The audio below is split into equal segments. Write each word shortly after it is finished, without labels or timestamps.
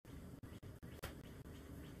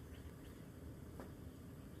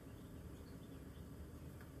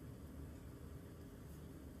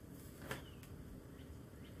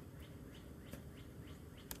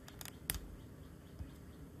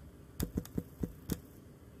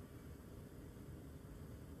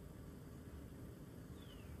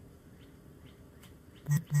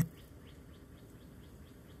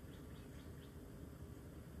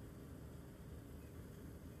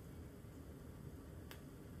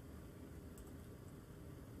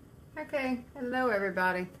Okay, hello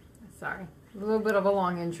everybody. Sorry, a little bit of a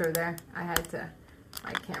long intro there. I had to,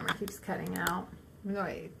 my camera keeps cutting out. No,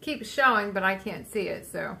 it keeps showing, but I can't see it,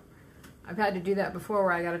 so I've had to do that before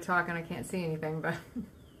where I gotta talk and I can't see anything, but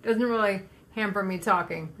it doesn't really hamper me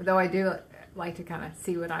talking, though I do like to kind of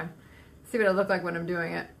see what I look like when I'm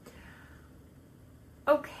doing it.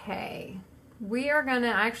 Okay, we are gonna,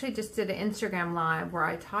 I actually just did an Instagram live where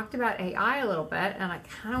I talked about AI a little bit, and I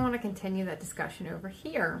kind of want to continue that discussion over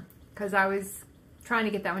here because I was trying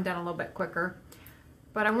to get that one done a little bit quicker,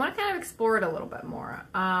 but I want to kind of explore it a little bit more.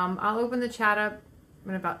 I'll open the chat up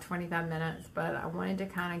in about 25 minutes, but I wanted to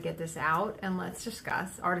kind of get this out and let's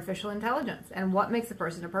discuss artificial intelligence and what makes a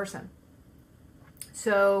person a person.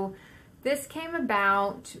 So this came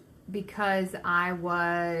about because I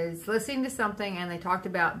was listening to something and they talked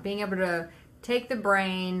about being able to take the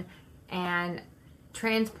brain and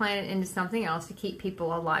transplant it into something else to keep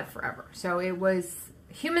people alive forever. So it was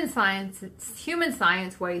human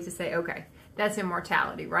science way to say, okay, that's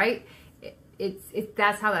immortality, right?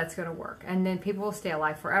 That's how that's going to work. And then people will stay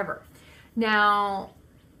alive forever. Now,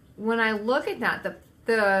 when I look at that,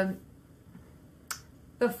 the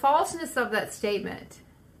falseness of that statement,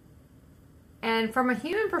 and from a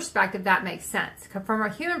human perspective, that makes sense. From a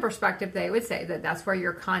human perspective, they would say that that's where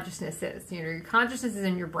your consciousness is. You know, your consciousness is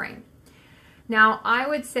in your brain. Now, I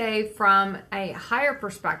would say from a higher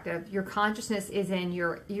perspective, your consciousness is in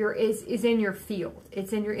is in your field.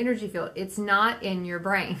 It's in your energy field. It's not in your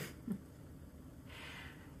brain.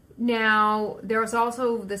 Now, there's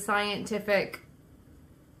also the scientific,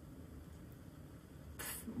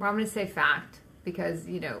 well, I'm going to say fact, because,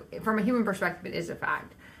 you know, from a human perspective, it is a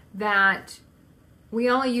fact, that we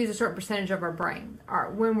only use a certain percentage of our brain.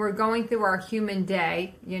 When we're going through our human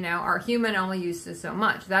day, you know, our human only uses so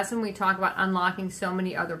much. That's when we talk about unlocking so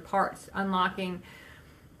many other parts, unlocking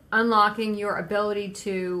your ability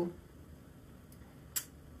to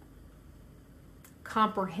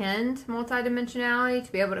comprehend multidimensionality,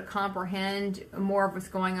 to be able to comprehend more of what's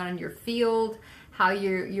going on in your field, how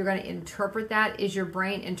you're going to interpret that. Is your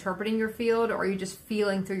brain interpreting your field, or are you just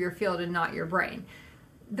feeling through your field and not your brain?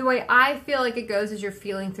 The way I feel like it goes is you're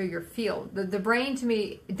feeling through your field. The brain, to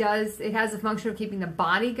me, it has a function of keeping the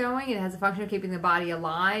body going. It has a function of keeping the body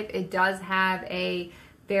alive. It does have a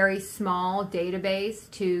very small database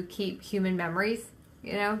to keep human memories,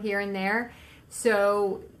 you know, here and there.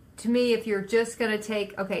 So to me, if you're just going to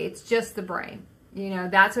take, okay, it's just the brain, you know,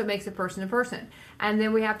 that's what makes a person a person. And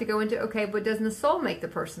then we have to go into, okay, but doesn't the soul make the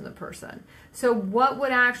person the person? So what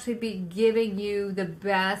would actually be giving you the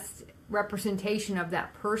best representation of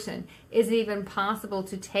that person? Is it even possible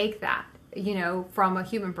to take that, you know, from a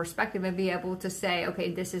human perspective and be able to say,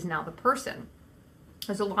 okay, this is now the person?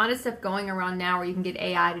 There's a lot of stuff going around now where you can get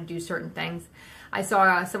AI to do certain things. I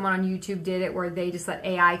saw someone on YouTube did it where they just let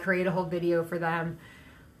AI create a whole video for them.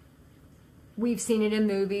 We've seen it in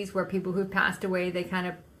movies where people who've passed away, they kind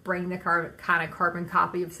of bring the kind of carbon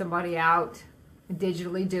copy of somebody out,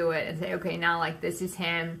 digitally do it and say, okay, now like this is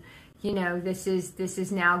him. You know, this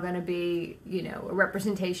is now going to be, you know, a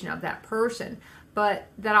representation of that person. But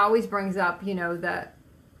that always brings up, you know, that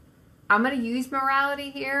I'm going to use morality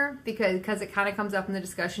here because it kind of comes up in the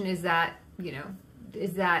discussion, is that, you know,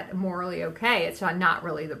 is that morally okay? It's not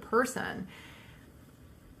really the person.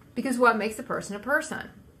 Because what makes a person a person?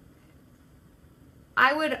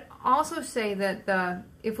 I would also say that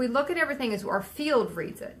if we look at everything as our field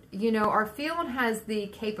reads it, you know, our field has the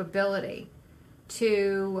capability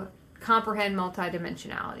to comprehend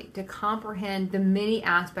multidimensionality, to comprehend the many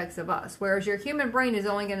aspects of us, whereas your human brain is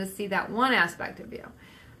only going to see that one aspect of you.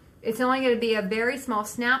 It's only going to be a very small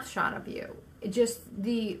snapshot of you.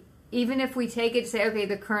 Even if we take it to say, okay,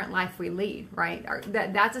 the current life we lead, right?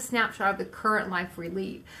 That's a snapshot of the current life we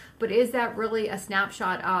lead. But is that really a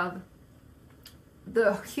snapshot of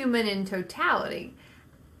the human in totality?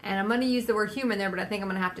 And I'm going to use the word human there, but I think I'm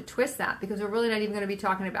going to have to twist that because we're really not even going to be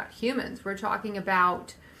talking about humans. We're talking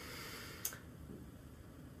about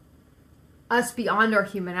us beyond our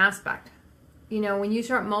human aspect. You know, when you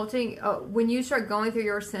start when you start going through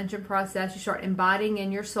your ascension process, you start embodying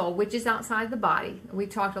in your soul, which is outside the body. We've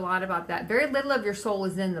talked a lot about that. Very little of your soul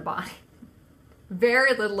is in the body.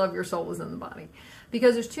 Very little of your soul is in the body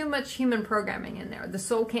because there's too much human programming in there. The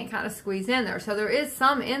soul can't kind of squeeze in there. So there is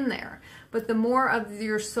some in there. But the more of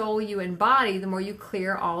your soul you embody, the more you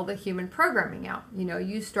clear all the human programming out. You know,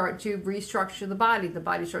 you start to restructure the body. The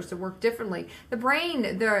body starts to work differently. The brain,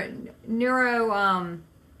 the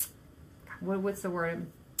what's the word?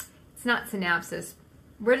 It's not synapses.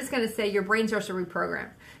 We're just going to say your brain starts to reprogram.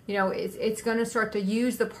 You know, it's going to start to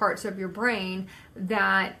use the parts of your brain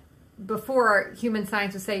that before human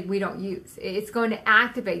science would say we don't use. It's going to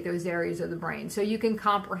activate those areas of the brain so you can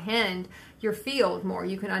comprehend your field more.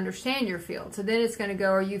 You can understand your field. So then it's going to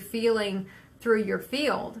go, are you feeling through your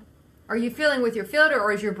field? Are you feeling with your field,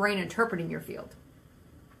 or is your brain interpreting your field?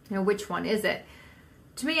 You know, which one is it?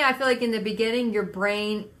 To me, I feel like in the beginning, your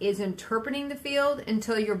brain is interpreting the field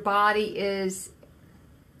until your body's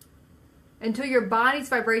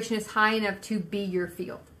vibration is high enough to be your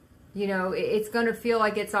field. You know, it's going to feel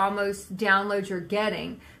like it's almost downloads you're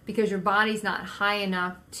getting because your body's not high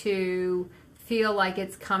enough to feel like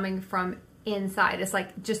it's coming from inside. It's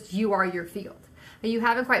like just you are your field. And you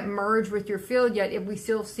haven't quite merged with your field yet if we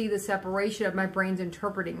still see the separation of my brain's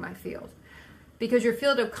interpreting my field. Because your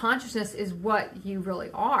field of consciousness is what you really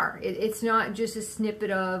are. It's not just a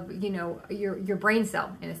snippet of, you know, your brain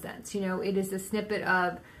cell, in a sense. You know, it is a snippet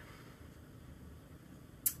of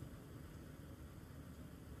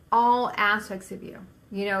all aspects of you.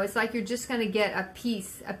 You know, it's like you're just going to get a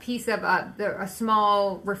piece of a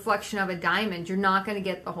small reflection of a diamond. You're not going to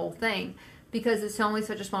get the whole thing because it's only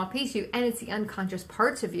such a small piece of you, and it's the unconscious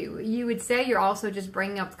parts of you. You would say you're also just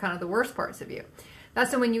bringing up kind of the worst parts of you.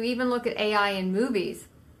 That's when you even look at AI in movies,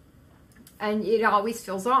 and it always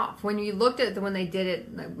feels off. When you looked at when they did it,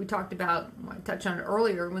 we talked about, I touched on it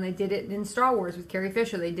earlier, when they did it in Star Wars with Carrie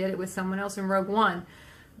Fisher, they did it with someone else in Rogue One,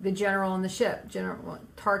 the general on the ship, General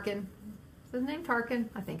Tarkin. Is his name Tarkin?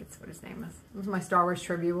 I think it's what his name is. It was my Star Wars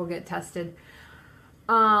trivia. We'll get tested.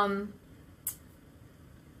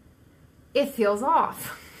 It feels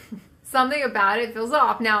off. Something about it feels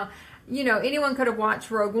off. Now, you know, anyone could have watched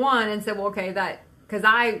Rogue One and said, well, okay, that, because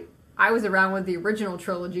I was around when the original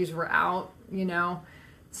trilogies were out, you know,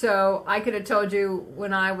 so I could have told you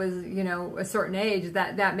when I was, you know, a certain age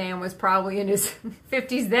that that man was probably in his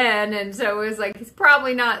 50s then, and so it was like he's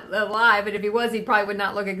probably not alive, but if he was, he probably would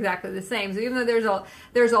not look exactly the same. So even though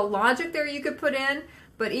there's a logic there you could put in,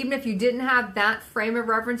 but even if you didn't have that frame of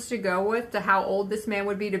reference to go with to how old this man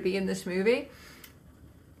would be to be in this movie,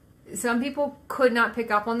 some people could not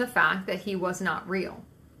pick up on the fact that he was not real.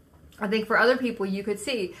 I think for other people you could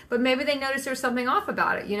see, but maybe they noticed there was something off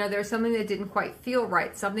about it. You know, there's something that didn't quite feel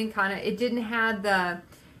right. Something kind of, it didn't have the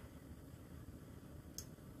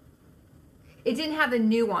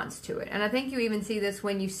nuance to it. And I think you even see this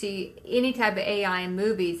when you see any type of AI in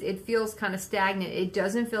movies. It feels kind of stagnant. It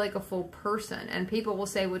doesn't feel like a full person. And people will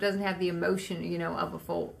say, well, it doesn't have the emotion, you know, of a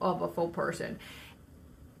full person.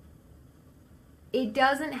 It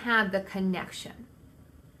doesn't have the connection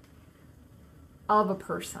of a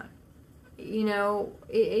person. You know,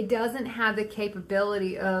 it doesn't have the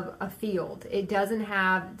capability of a field. It doesn't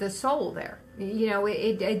have the soul there. You know,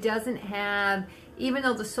 it doesn't have, even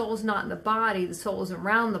though the soul's not in the body, the soul is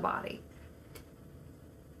around the body.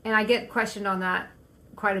 And I get questioned on that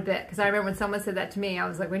quite a bit, because I remember when someone said that to me, I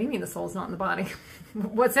was like, what do you mean the soul's not in the body?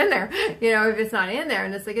 What's in there? You know, if it's not in there,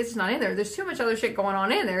 and it's like, it's just not in there. There's too much other shit going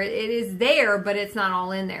on in there. It is there, but it's not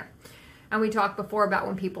all in there. And we talked before about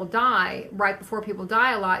when people die, right before people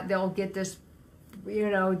die a lot, they'll get this, you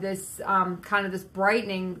know, this kind of this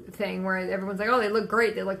brightening thing where everyone's like, oh, they look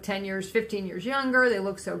great. They look 10 years, 15 years younger. They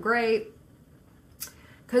look so great.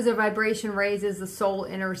 Because the vibration raises, the soul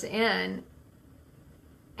enters in,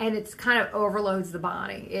 and it's kind of overloads the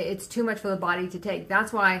body. It's too much for the body to take.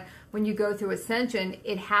 That's why when you go through ascension,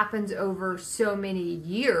 it happens over so many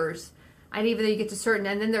years. And even though you get to certain,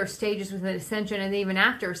 and then there are stages within ascension, and even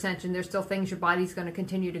after ascension, there's still things your body's going to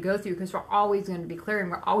continue to go through, because we're always going to be clearing.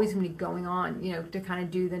 We're always going to be going on, you know, to kind of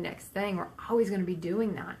do the next thing. We're always going to be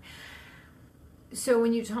doing that. So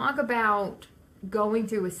when you talk about going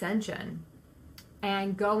through ascension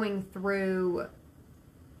and going through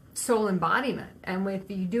soul embodiment, and if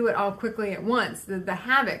you do it all quickly at once, the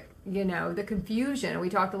havoc, you know, the confusion. We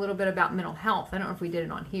talked a little bit about mental health. I don't know if we did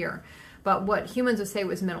it on here. But what humans would say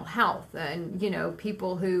was mental health, and, you know,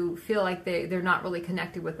 people who feel like they're not really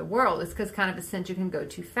connected with the world, it's because kind of ascension can go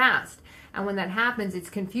too fast. And when that happens,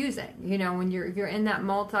 it's confusing. You know, when you're in that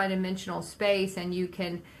multidimensional space and you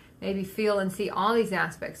can maybe feel and see all these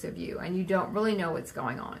aspects of you, and you don't really know what's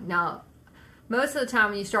going on. Now, most of the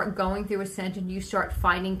time when you start going through ascension, you start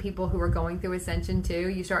finding people who are going through ascension too.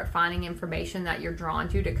 You start finding information that you're drawn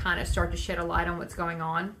to kind of start to shed a light on what's going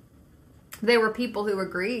on. There were people who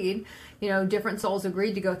agreed, you know, different souls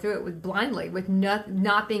agreed to go through it with blindly, with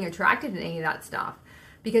not being attracted to any of that stuff,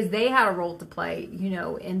 because they had a role to play, you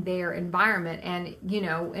know, in their environment. And, you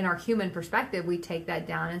know, in our human perspective, we take that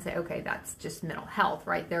down and say, okay, that's just mental health,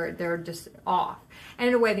 right? They're just off. And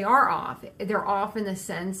in a way they are off. They're off in the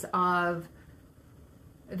sense of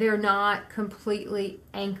they're not completely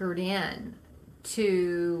anchored in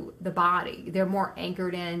to the body. They're more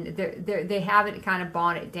anchored in. They haven't kind of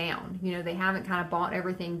bought it down. You know, they haven't kind of bought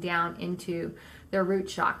everything down into their root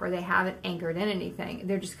chakra. They haven't anchored in anything.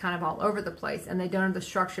 They're just kind of all over the place, and they don't have the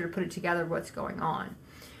structure to put it together what's going on.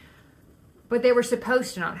 But they were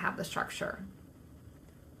supposed to not have the structure,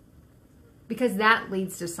 because that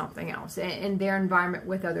leads to something else in their environment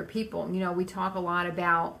with other people. You know, we talk a lot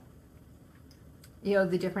about, you know,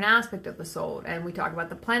 the different aspect of the soul, and we talk about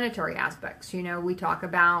the planetary aspects. You know, we talk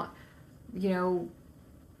about, you know,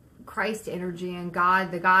 Christ energy and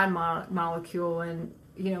God, the God molecule, and,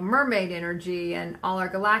 you know, mermaid energy, and all our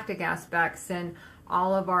galactic aspects, and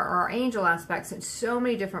all of our angel aspects, and so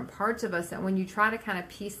many different parts of us that when you try to kind of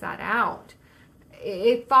piece that out,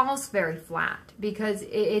 it falls very flat, because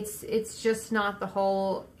it's just not the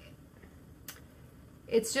whole.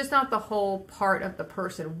 It's just not the whole part of the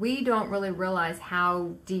person. We don't really realize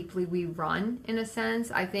how deeply we run, in a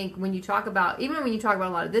sense. I think when you talk about, even when you talk about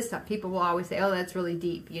a lot of this stuff, people will always say, oh, that's really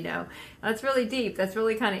deep, you know. That's really deep. That's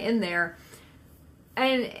really kind of in there.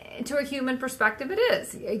 And to a human perspective, it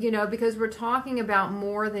is, you know, because we're talking about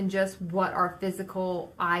more than just what our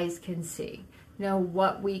physical eyes can see. You know,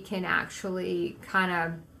 what we can actually kind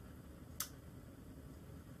of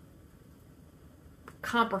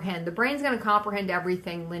comprehend. The brain's going to comprehend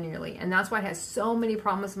everything linearly, and that's why it has so many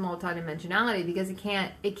problems with multidimensionality, because it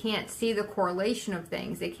can't see the correlation of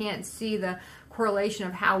things. It can't see the correlation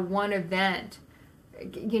of how one event,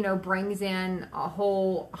 you know, brings in a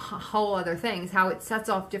whole other things, how it sets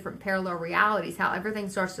off different parallel realities, how everything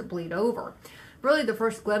starts to bleed over. Really, the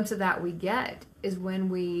first glimpse of that we get is when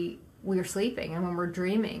we are sleeping and when we're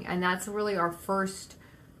dreaming, and that's really our first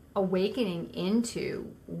awakening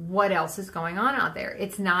into what else is going on out there.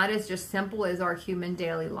 It's not as just simple as our human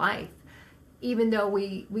daily life, even though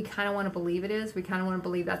we kind of want to believe it is. We kind of want to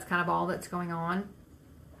believe that's kind of all that's going on,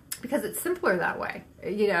 because it's simpler that way.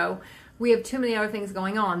 You know, we have too many other things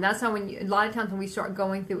going on. That's how a lot of times when we start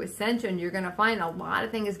going through ascension, you're going to find a lot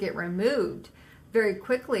of things get removed very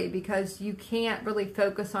quickly, because you can't really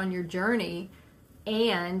focus on your journey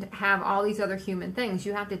and have all these other human things.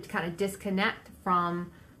 You have to kind of disconnect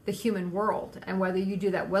from the human world, and whether you do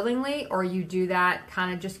that willingly or you do that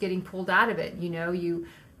kind of just getting pulled out of it. You know, you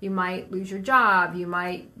might lose your job, you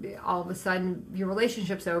might all of a sudden your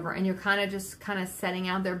relationship's over, and you're kind of setting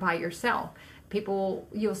out there by yourself.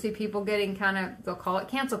 You'll see people getting kind of, they'll call it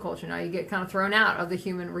cancel culture now. You get kind of thrown out of the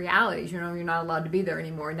human realities. You know, you're not allowed to be there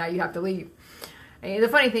anymore. Now you have to leave. And the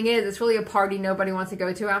funny thing is, it's really a party nobody wants to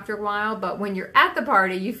go to after a while, but when you're at the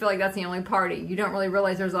party, you feel like that's the only party. You don't really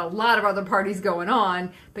realize there's a lot of other parties going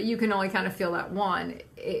on, but you can only kind of feel that one.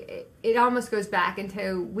 It almost goes back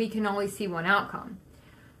into, we can only see one outcome.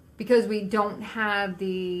 Because we don't have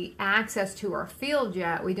the access to our field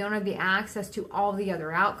yet, we don't have the access to all the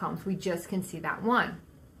other outcomes. We just can see that one.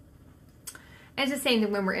 And it's the same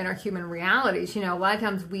thing when we're in our human realities. You know, a lot of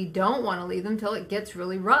times we don't want to leave them till it gets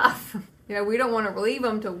really rough. You know, we don't want to leave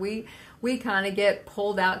them till we kind of get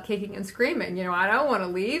pulled out kicking and screaming. You know, I don't want to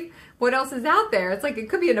leave. What else is out there? It's like it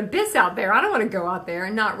could be an abyss out there. I don't want to go out there,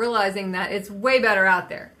 and not realizing that it's way better out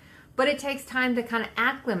there. But it takes time to kind of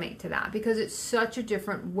acclimate to that, because it's such a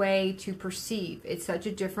different way to perceive. It's such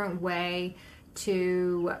a different way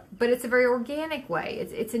but it's a very organic way.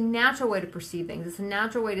 It's a natural way to perceive things. It's a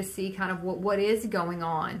natural way to see kind of what is going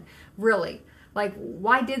on, really. Like,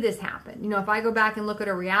 why did this happen? You know, if I go back and look at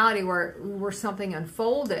a reality where something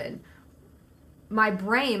unfolded, my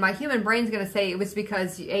human brain's going to say it was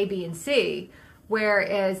because A, B, and C.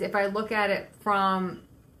 Whereas if I look at it from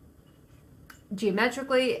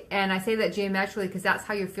geometrically, and I say that geometrically because that's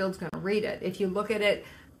how your field's going to read it. If you look at it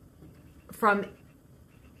from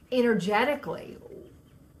energetically,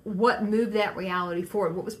 what moved that reality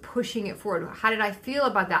forward? What was pushing it forward? How did I feel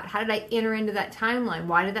about that? How did I enter into that timeline?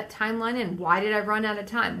 Why did that timeline end? Why did I run out of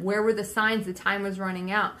time? Where were the signs the time was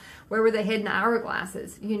running out? Where were the hidden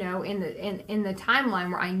hourglasses, you know, in the timeline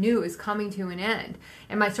where I knew it was coming to an end?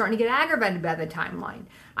 Am I starting to get aggravated by the timeline?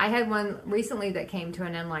 I had one recently that came to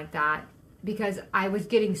an end like that because I was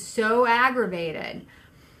getting so aggravated.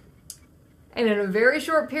 And in a very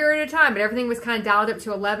short period of time, but everything was kind of dialed up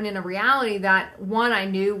to 11 in a reality that, one, I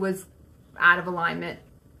knew was out of alignment,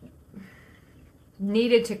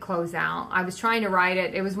 needed to close out. I was trying to write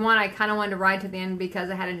it. It was one I kind of wanted to write to the end because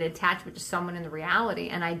I had an attachment to someone in the reality,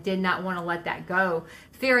 and I did not want to let that go,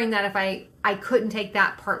 fearing that if I couldn't take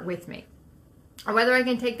that part with me. Or whether I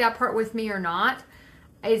can take that part with me or not,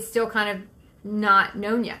 it's still kind of not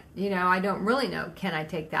known yet. You know, I don't really know. Can I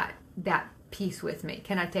take that piece with me?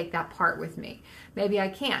 Can I take that part with me? Maybe I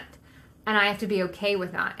can't, and I have to be okay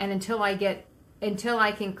with that. And until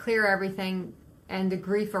I can clear everything and the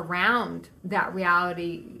grief around that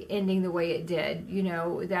reality ending the way it did, you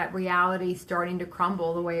know, that reality starting to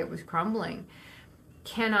crumble the way it was crumbling.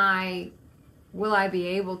 Will I be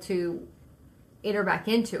able to enter back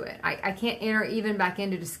into it? I can't enter even back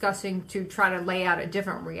into discussing to try to lay out a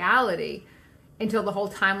different reality until the whole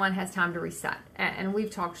timeline has time to reset. And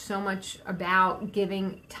we've talked so much about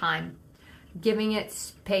giving time, giving it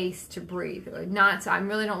space to breathe. I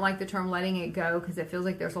really don't like the term letting it go, because it feels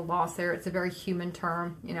like there's a loss there. It's a very human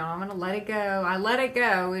term. You know, I'm going to let it go. I let it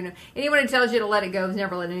go. You know, anyone who tells you to let it go has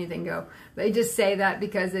never let anything go. They just say that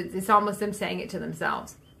because it's almost them saying it to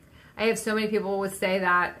themselves. I have so many people would say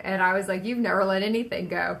that, and I was like, you've never let anything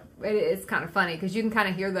go. It's kind of funny because you can kind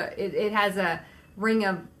of hear it has a ring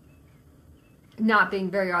of not being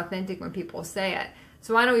very authentic when people say it.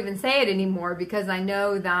 So I don't even say it anymore, because I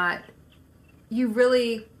know that you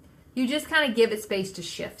just kind of give it space to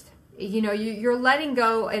shift. You know, you're letting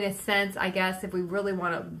go in a sense, I guess, if we really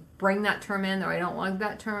want to bring that term in, though I don't like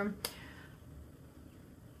that term.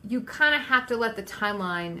 You kind of have to let the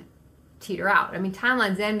timeline teeter out. I mean,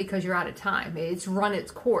 timeline's end because you're out of time. It's run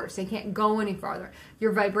its course. It can't go any farther.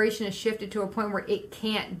 Your vibration is shifted to a point where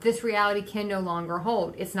this reality can no longer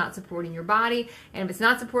hold. It's not supporting your body. And if it's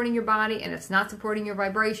not supporting your body and it's not supporting your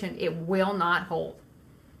vibration, it will not hold.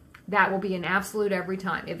 That will be an absolute every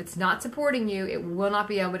time. If it's not supporting you, it will not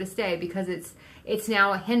be able to stay, because it's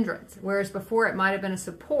now a hindrance. Whereas before it might have been a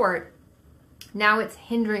support, now it's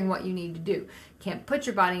hindering what you need to do. Can't put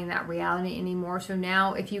your body in that reality anymore. So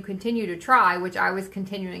now if you continue to try, which I was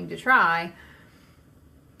continuing to try,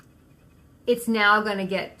 it's now going to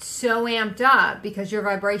get so amped up because your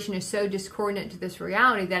vibration is so discordant to this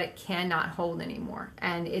reality that it cannot hold anymore,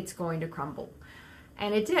 and it's going to crumble.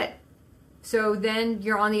 And it did. So then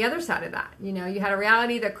you're on the other side of that. You know, you had a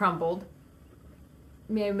reality that crumbled.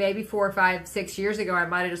 Maybe 4, 5, 6 years ago, I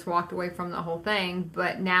might have just walked away from the whole thing.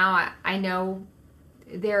 But now I know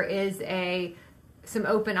there is some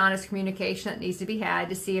open, honest communication that needs to be had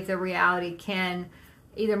to see if the reality can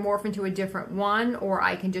either morph into a different one, or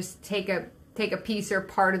I can just take a piece or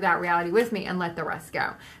part of that reality with me and let the rest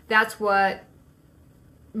go. That's what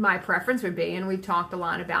my preference would be, and we've talked a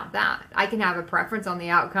lot about that. I can have a preference on the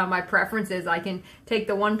outcome. My preference is I can take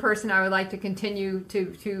the one person I would like to continue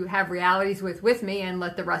to have realities with me and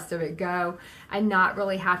let the rest of it go, and not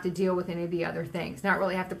really have to deal with any of the other things, not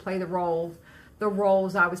really have to play the roles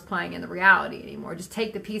I was playing in the reality anymore. Just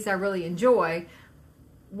take the piece I really enjoy,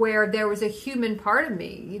 where there was a human part of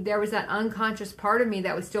me. There was that unconscious part of me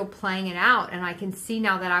that was still playing it out, and I can see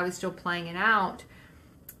now that I was still playing it out.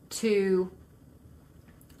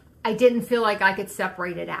 I didn't feel like I could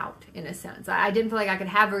separate it out, in a sense. I didn't feel like I could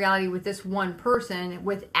have reality with this one person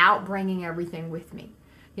without bringing everything with me.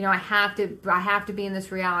 You know, I have to be in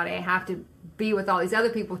this reality. I have to be with all these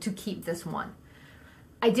other people to keep this one.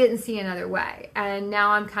 I didn't see another way. And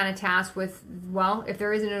now I'm kind of tasked with, well, if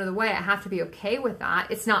there isn't another way, I have to be okay with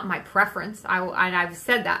that. It's not my preference. And I've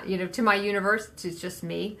said that, you know, to my universe. It's just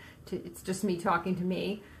me. It's just me talking to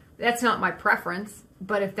me. That's not my preference.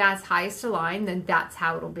 But if that's highest aligned, then that's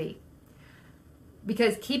how it'll be.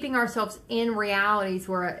 Because keeping ourselves in realities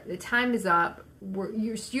where the time is up,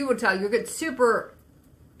 you will tell, you'll get super,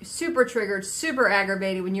 super triggered, super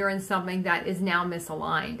aggravated when you're in something that is now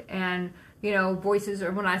misaligned. And, you know,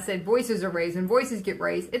 when I said voices are raised, when voices get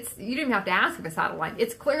raised, you don't even have to ask if it's out of line.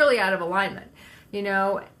 It's clearly out of alignment, you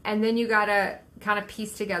know, and then you got to kind of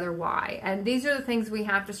piece together why. And these are the things we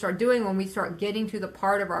have to start doing when we start getting to the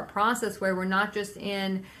part of our process where we're not just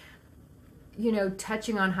in, you know,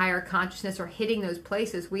 touching on higher consciousness or hitting those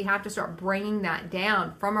places. We have to start bringing that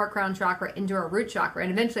down from our crown chakra into our root chakra.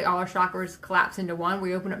 And eventually all our chakras collapse into one.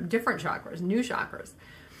 We open up different chakras, new chakras.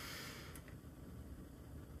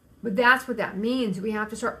 But that's what that means. We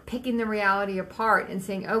have to start picking the reality apart and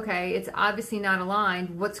saying, okay, it's obviously not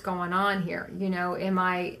aligned. What's going on here? You know, am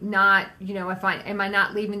I not, you know, am I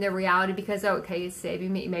not leaving the reality because, oh, okay, it's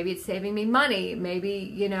saving me. Maybe it's saving me money.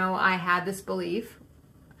 Maybe, you know, I have this belief.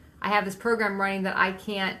 I have this program running that I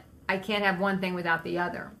can't have one thing without the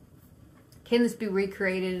other. Can this be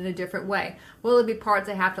recreated in a different way? Will it be parts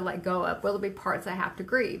I have to let go of? Will it be parts I have to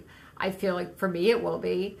grieve? I feel like for me it will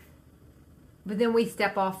be. But then we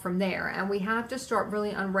step off from there, and we have to start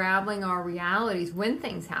really unraveling our realities when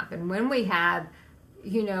things happen, when we have,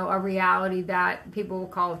 you know, a reality that people will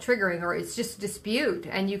call triggering, or it's just a dispute,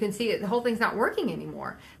 and you can see it, the whole thing's not working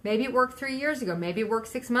anymore. Maybe it worked 3 years ago, maybe it worked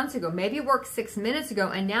 6 months ago, maybe it worked 6 minutes ago,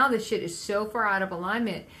 and now this shit is so far out of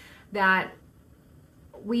alignment that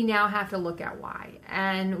we now have to look at why.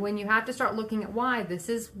 And when you have to start looking at why, this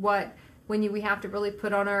is what, we have to really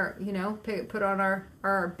put on our, you know, put on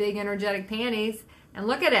our big energetic panties and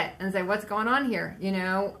look at it and say, what's going on here? You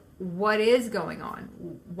know, what is going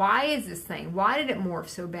on? Why is this thing? Why did it morph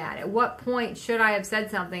so bad? At what point should I have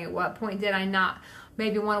said something? At what point did I not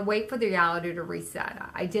maybe want to wait for the reality to reset?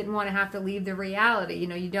 I didn't want to have to leave the reality. You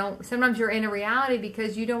know, you don't, sometimes you're in a reality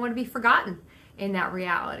because you don't want to be forgotten in that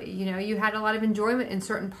reality. You know, you had a lot of enjoyment in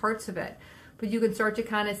certain parts of it, but you can start to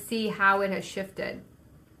kind of see how it has shifted.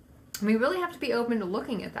 And we really have to be open to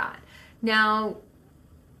looking at that. Now,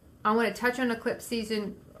 I want to touch on eclipse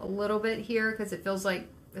season a little bit here because it feels like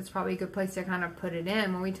it's probably a good place to kind of put it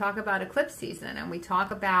in. When we talk about eclipse season and we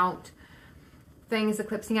talk about things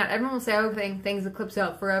eclipsing out, everyone will say, oh, things eclipse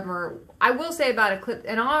out forever. I will say about eclipse,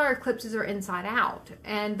 and all our eclipses are inside out,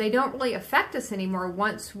 and they don't really affect us anymore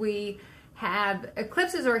once we have,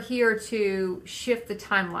 eclipses are here to shift the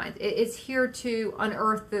timelines. It's here to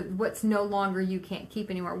unearth what's no longer you can't keep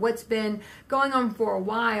anymore. What's been going on for a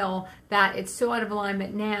while that it's so out of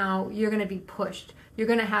alignment now, you're going to be pushed. You're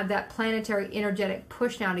going to have that planetary energetic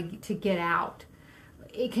push now to get out.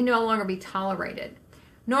 It can no longer be tolerated.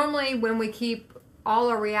 Normally, when we keep all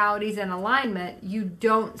our realities in alignment, you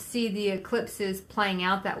don't see the eclipses playing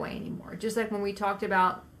out that way anymore. Just like when we talked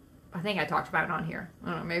about, I think I talked about it on here.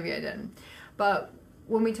 I don't know, maybe I didn't. But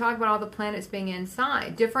when we talk about all the planets being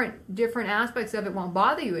inside, different aspects of it won't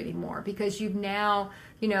bother you anymore because you've now,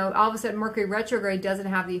 you know, all of a sudden Mercury retrograde doesn't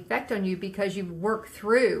have the effect on you because you've worked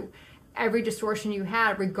through every distortion you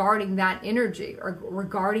had regarding that energy or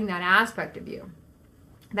regarding that aspect of you,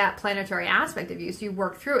 that planetary aspect of you. So you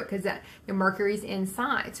work through it because that Mercury's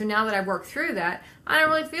inside. So now that I've worked through that, I don't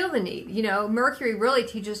really feel the need. You know, Mercury really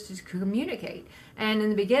teaches us to communicate. And in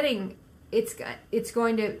the beginning, it's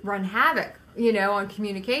going to run havoc, you know, on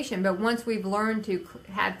communication. But once we've learned to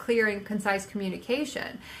have clear and concise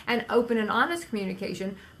communication and open and honest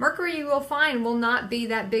communication, Mercury, you will find, will not be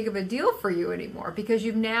that big of a deal for you anymore because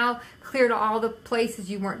you've now cleared all the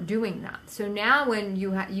places you weren't doing that. So now when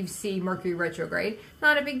you see Mercury retrograde,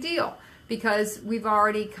 not a big deal because we've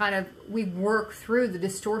already we've worked through the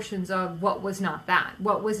distortions of what was not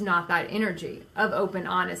that energy of open,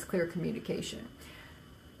 honest, clear communication.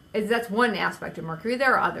 That's one aspect of Mercury.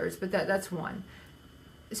 There are others, but that's one.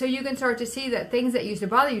 So you can start to see that things that used to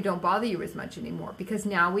bother you don't bother you as much anymore because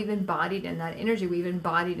now we've embodied in that energy. We've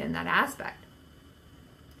embodied in that aspect.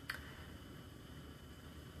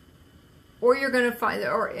 Or you're going to find,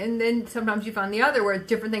 and then sometimes you find the other where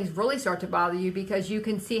different things really start to bother you because you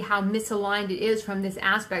can see how misaligned it is from this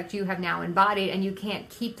aspect you have now embodied and you can't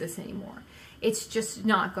keep this anymore. It's just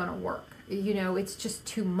not going to work. You know, it's just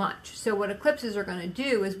too much. So what eclipses are going to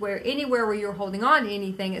do is anywhere where you're holding on to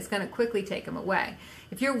anything, it's going to quickly take them away.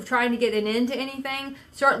 If you're trying to get an end to anything,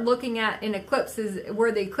 start looking at in eclipses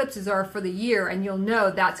where the eclipses are for the year, and you'll know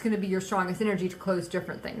that's going to be your strongest energy to close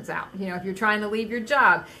different things out. You know, if you're trying to leave your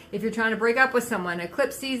job, if you're trying to break up with someone,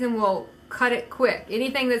 eclipse season will cut it quick.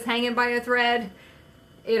 Anything that's hanging by a thread,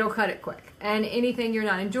 it'll cut it quick. And anything you're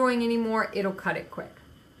not enjoying anymore, it'll cut it quick.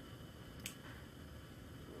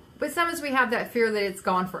 But sometimes we have that fear that it's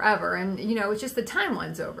gone forever and, you know, it's just the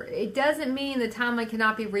timeline's over. It doesn't mean the timeline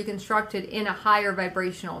cannot be reconstructed in a higher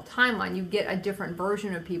vibrational timeline. You get a different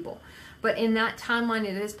version of people. But in that timeline,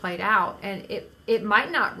 it is played out and it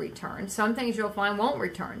might not return. Some things you'll find won't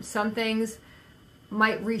return. Some things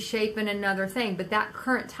might reshape in another thing. But that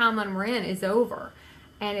current timeline we're in is over.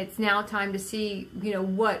 And it's now time to see, you know,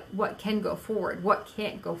 what can go forward, what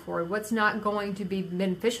can't go forward, what's not going to be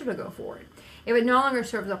beneficial to go forward. If it no longer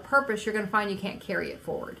serves a purpose, you're going to find you can't carry it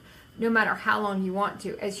forward, no matter how long you want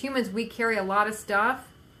to. As humans, we carry a lot of stuff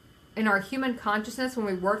in our human consciousness. When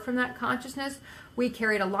we work from that consciousness, we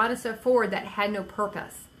carried a lot of stuff forward that had no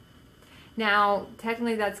purpose. Now,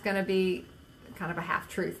 technically, that's going to be kind of a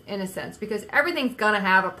half-truth in a sense, because everything's going to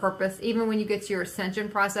have a purpose. Even when you get to your ascension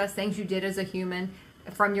process, things you did as a human,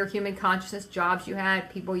 from your human consciousness, jobs you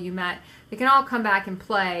had, people you met, they can all come back and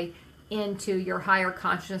play into your higher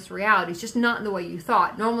consciousness realities, just not in the way you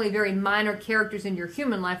thought. Normally very minor characters in your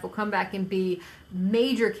human life will come back and be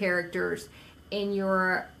major characters in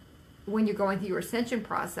when you're going through your ascension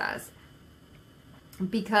process,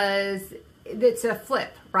 because it's a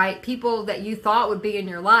flip, right? People that you thought would be in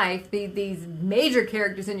your life, these major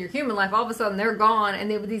characters in your human life, all of a sudden they're gone,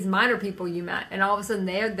 and they were these minor people you met, and all of a sudden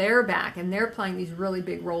they're back and they're playing these really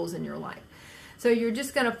big roles in your life. So you're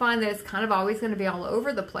just going to find that it's kind of always going to be all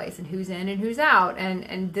over the place, and who's in and who's out,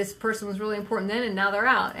 and this person was really important then and now they're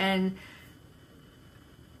out. And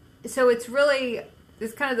so it's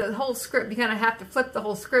kind of the whole script. You kind of have to flip the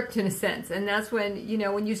whole script in a sense. And that's when, you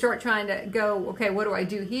know, when you start trying to go, okay, what do I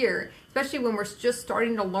do here? especially when we're just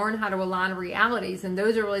starting to learn how to align realities. And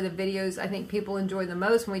those are really the videos I think people enjoy the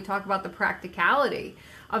most when we talk about the practicality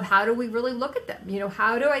of how do we really look at them. You know,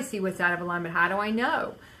 how do I see what's out of alignment? How do I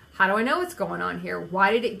know? How do I know what's going on here?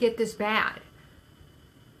 Why did it get this bad?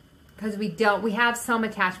 Because we have some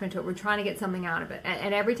attachment to it. We're trying to get something out of it.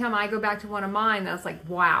 And every time I go back to one of mine, that's like,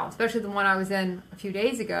 wow, especially the one I was in a few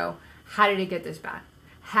days ago, how did it get this bad?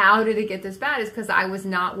 How did it get this bad? Is because I was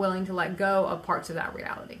not willing to let go of parts of that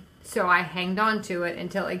reality. So I hanged on to it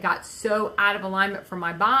until it got so out of alignment for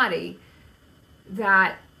my body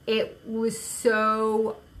that it was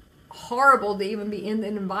so horrible to even be in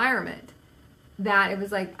an environment that it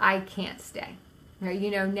was like, I can't stay.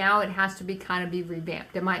 You know, now it has to be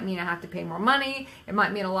revamped. It might mean I have to pay more money. It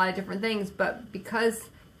might mean a lot of different things. But because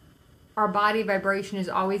our body vibration is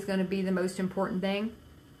always going to be the most important thing,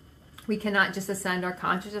 we cannot just ascend our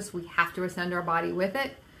consciousness. We have to ascend our body with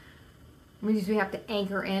it. Which means we have to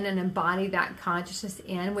anchor in and embody that consciousness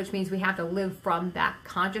in, which means we have to live from that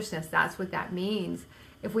consciousness. That's what that means.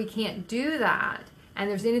 If we can't do that, and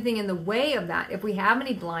there's anything in the way of that, if we have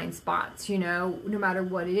any blind spots, you know, no matter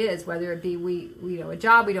what it is, whether it be a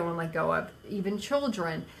job we don't want to let go of, even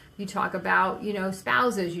children, you talk about, you know,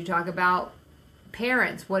 spouses, you talk about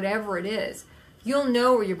parents, whatever it is, you'll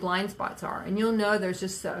know where your blind spots are, and you'll know there's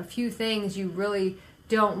just a few things you really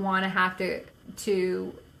don't want to have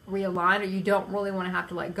to realign, or you don't really want to have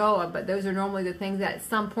to let go of, but those are normally the things that at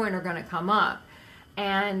some point are going to come up.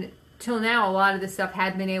 And till now, a lot of this stuff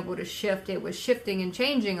had been able to shift. It was shifting and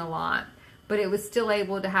changing a lot, but it was still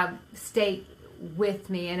able to stay with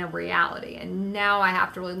me in a reality. And now I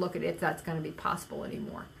have to really look at if that's going to be possible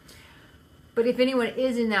anymore. But if anyone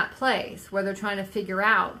is in that place where they're trying to figure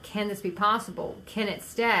out, can this be possible? Can it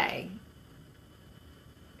stay?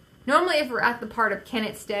 Normally, if we're at the part of can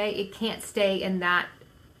it stay, it can't stay in that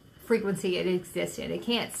frequency it exists in.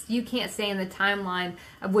 You can't stay in the timeline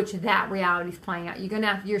of which that reality is playing out.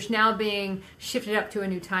 You're now being shifted up to a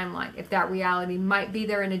new timeline. If that reality might be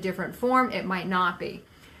there in a different form, it might not be.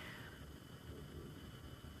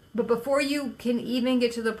 But before you can even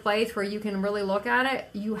get to the place where you can really look at it,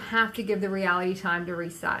 you have to give the reality time to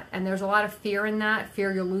reset. And there's a lot of fear in that.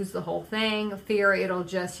 Fear you'll lose the whole thing. Fear it'll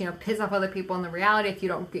just, piss off other people in the reality if you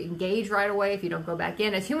don't engage right away, if you don't go back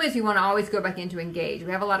in. As humans, we want to always go back in to engage.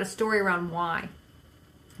 We have a lot of story around why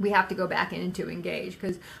we have to go back in to engage,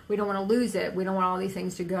 because we don't want to lose it. We don't want all these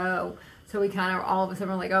things to go. So we kind of all of a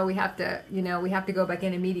sudden are like, oh, we have to go back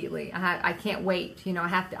in immediately. I can't wait. I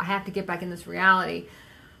have to get back in this reality.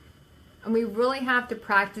 And we really have to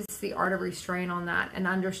practice the art of restraint on that and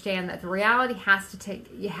understand that the reality has to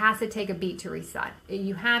take a beat to reset.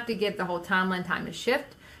 You have to give the whole timeline time to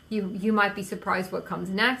shift. You might be surprised what comes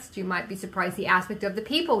next. You might be surprised the aspect of the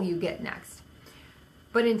people you get next.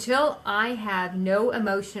 But until I have no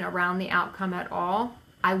emotion around the outcome at all,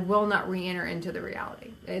 I will not re-enter into the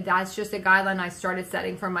reality. That's just a guideline I started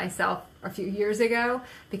setting for myself a few years ago,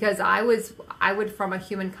 because I would from a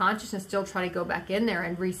human consciousness still try to go back in there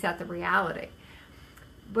and reset the reality.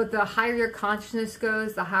 But the higher your consciousness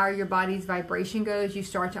goes, the higher your body's vibration goes, you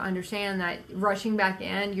start to understand that rushing back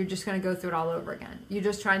in, you're just going to go through it all over again. You're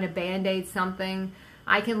just trying to band-aid something.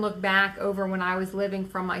 I can look back over when I was living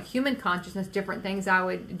from my human consciousness, different friends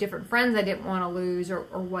I didn't want to lose or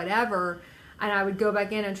whatever, and I would go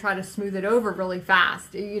back in and try to smooth it over really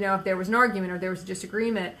fast. If there was an argument or there was a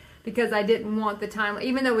disagreement, because I didn't want the time,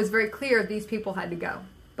 even though it was very clear these people had to go.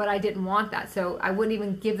 But I didn't want that, so I wouldn't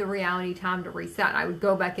even give the reality time to reset. I would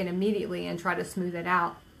go back in immediately and try to smooth it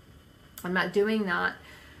out. I'm not doing that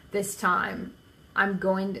this time. I'm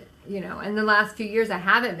going to, in the last few years I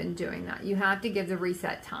haven't been doing that. You have to give the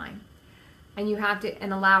reset time. And you have to,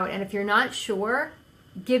 and allow it. And if you're not sure,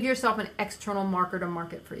 give yourself an external marker to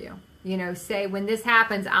mark it for you. Say when this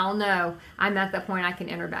happens, I'll know I'm at the point I can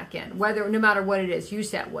enter back in. No matter what it is, you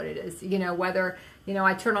set what it is. Whether,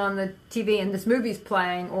 I turn on the TV and this movie's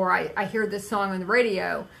playing, or I hear this song on the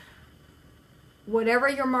radio. Whatever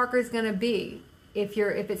your marker is going to be, if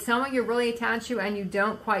it's someone you're really attached to and you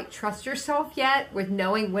don't quite trust yourself yet with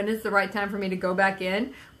knowing when is the right time for me to go back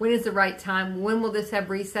in, when is the right time, when will this have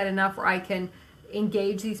reset enough where I can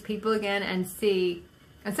engage these people again and see.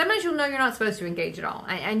 And sometimes you'll know you're not supposed to engage at all.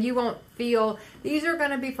 And you won't feel, these are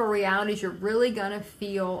going to be for realities. You're really going to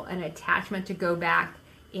feel an attachment to go back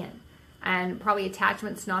in. And probably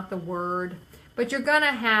attachment's not the word. But you're going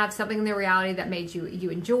to have something in the reality that made you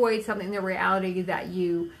enjoyed, something in the reality that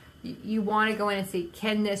you want to go in and see,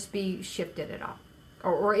 can this be shifted at all?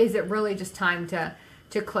 Or is it really just time to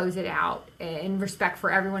close it out in respect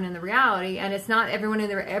for everyone in the reality? And it's not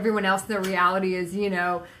everyone else in the reality is,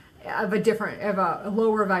 of a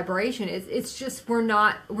lower vibration. It's just we're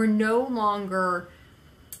no longer,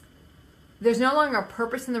 there's no longer a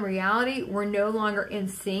purpose in the reality. We're no longer in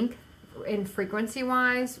sync in frequency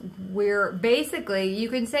wise. We're basically, you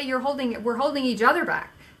can say we're holding each other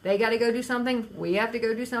back. They got to go do something. We have to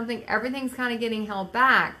go do something. Everything's kind of getting held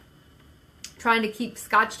back, trying to keep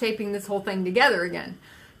scotch taping this whole thing together again.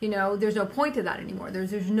 You know, there's no point to that anymore.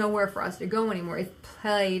 There's nowhere for us to go anymore. It's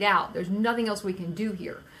played out. There's nothing else we can do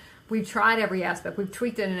here. We've tried every aspect. We've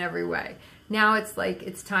tweaked it in every way. Now it's like,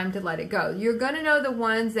 it's time to let it go. You're going to know the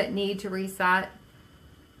ones that need to reset,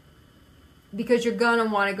 because you're going to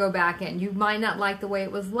want to go back in. You might not like the way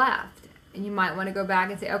it was left. And you might want to go back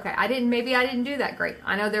and say, okay, maybe I didn't do that great.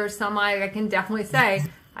 I know there were some I can definitely say,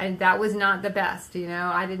 that was not the best. You know,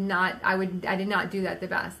 I did not do that the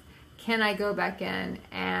best. Can I go back in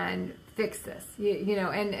and fix this? You know,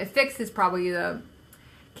 and fix is probably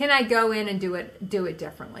can I go in and do it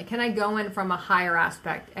differently? Can I go in from a higher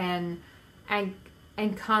aspect and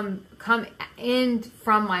come in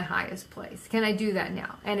from my highest place? Can I do that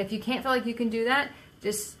now? And if you can't feel like you can do that,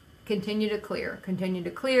 just continue to clear, continue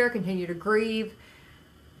to grieve,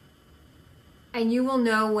 and you will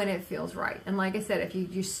know when it feels right. And like I said, if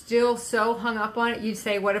you're still so hung up on it, you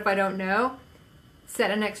say, what if I don't know? Set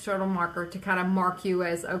an external marker to kind of mark you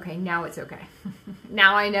as, okay, now it's okay.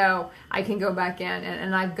 Now I know I can go back in,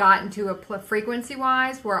 and I've gotten to a frequency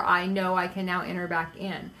wise where I know I can now enter back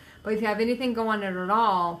in. But if you have anything going on at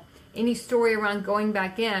all, any story around going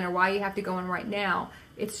back in or why you have to go in right now,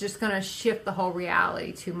 it's just going to shift the whole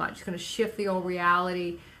reality too much. It's going to shift the old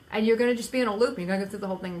reality, and you're going to just be in a loop. You're going to go through the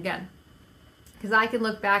whole thing again. Because I can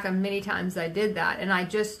look back on many times I did that, and I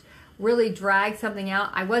just really dragged something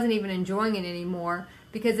out. I wasn't even enjoying it anymore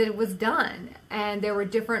because it was done, and there were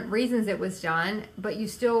different reasons it was done, but we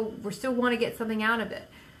still want to get something out of it.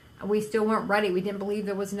 We still weren't ready. We didn't believe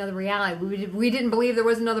there was another reality. We didn't believe there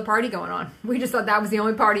was another party going on. We just thought that was the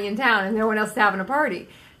only party in town and no one else was having a party.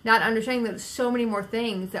 Not understanding that there's so many more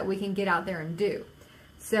things that we can get out there and do.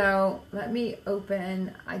 So let me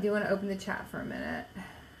open, I do want to open the chat for a minute.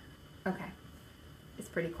 Okay. It's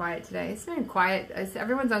pretty quiet today. It's been quiet.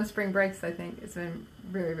 Everyone's on spring breaks, I think. It's been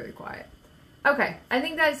very, very quiet. Okay. I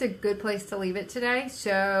think that is a good place to leave it today.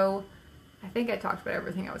 So I think I talked about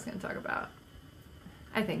everything I was going to talk about.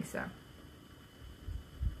 I think so.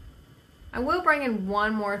 I will bring in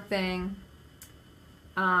one more thing.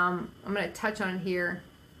 I'm going to touch on it here.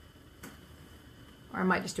 Or I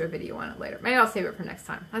might just do a video on it later. Maybe I'll save it for next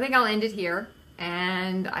time. I think I'll end it here.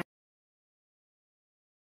 And